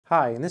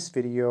Hi, in this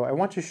video I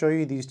want to show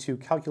you these two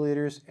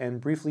calculators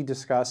and briefly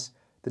discuss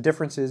the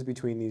differences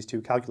between these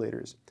two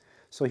calculators.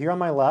 So here on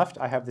my left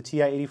I have the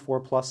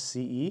TI-84 Plus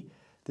CE.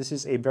 This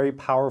is a very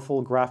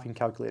powerful graphing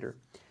calculator.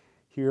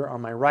 Here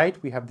on my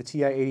right we have the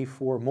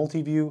TI-84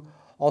 Multiview,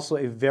 also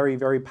a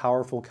very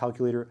powerful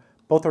calculator.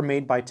 Both are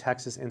made by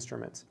Texas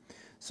Instruments.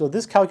 So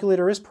this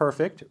calculator is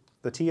perfect,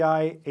 the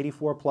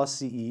TI-84 Plus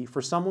CE,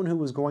 for someone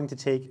who is going to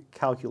take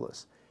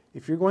calculus.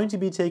 If you're going to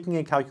be taking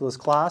a calculus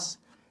class,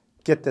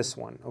 get this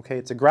one, okay?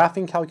 It's a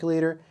graphing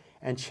calculator,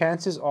 and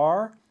chances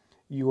are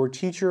your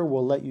teacher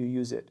will let you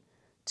use it.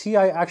 TI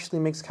actually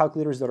makes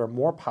calculators that are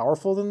more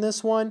powerful than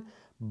this one,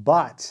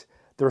 but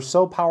they're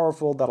so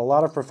powerful that a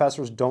lot of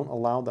professors don't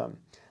allow them.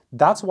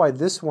 That's why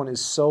this one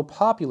is so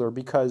popular,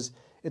 because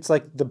it's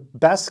like the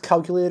best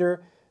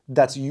calculator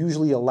that's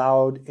usually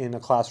allowed in a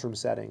classroom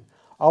setting.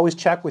 Always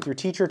check with your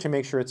teacher to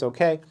make sure it's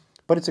okay,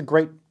 but it's a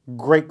great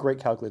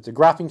calculator. It's a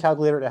graphing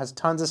calculator. It has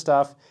tons of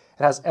stuff.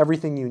 It has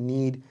everything you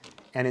need.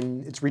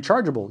 And it's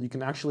rechargeable. You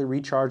can actually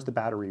recharge the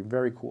battery.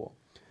 Very cool.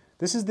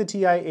 This is the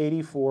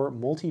TI-84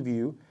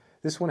 Multiview.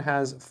 This one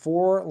has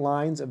 4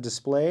 lines of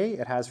display.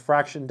 It has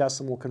fraction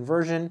decimal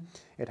conversion.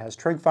 It has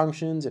trig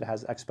functions. It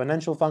has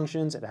exponential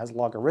functions. It has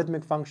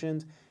logarithmic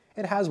functions.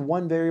 It has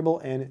 1 variable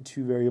and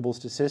 2 variable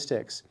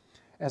statistics.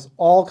 It has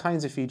all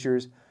kinds of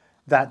features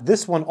that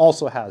this one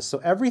also has. So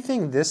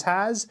everything this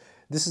has,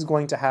 this is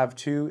going to have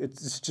too.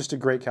 It's just a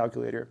great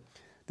calculator.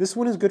 This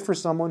one is good for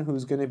someone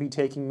who's going to be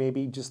taking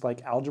maybe just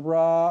like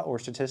algebra or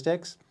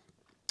statistics.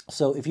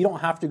 So if you don't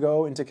have to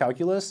go into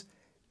calculus,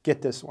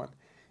 get this one.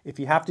 If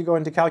you have to go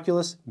into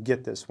calculus,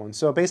 get this one.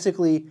 So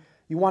basically,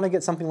 you want to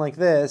get something like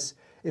this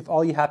if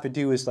all you have to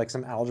do is like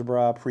some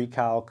algebra,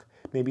 pre-calc,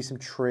 maybe some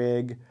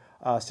trig,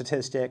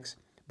 statistics.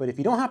 But if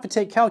you don't have to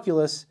take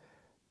calculus,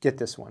 get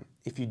this one.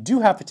 If you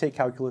do have to take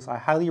calculus, I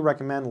highly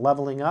recommend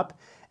leveling up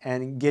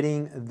and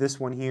getting this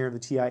one here, the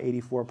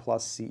TI-84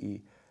 Plus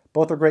CE.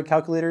 Both are great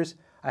calculators.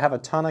 I have a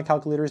ton of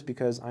calculators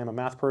because I'm a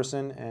math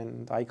person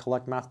and I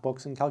collect math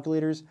books and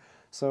calculators.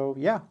 So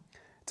yeah,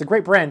 it's a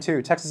great brand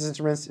too. Texas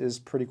Instruments is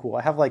pretty cool.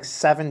 I have like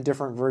 7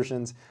 different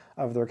versions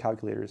of their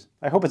calculators.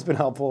 I hope it's been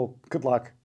helpful. Good luck.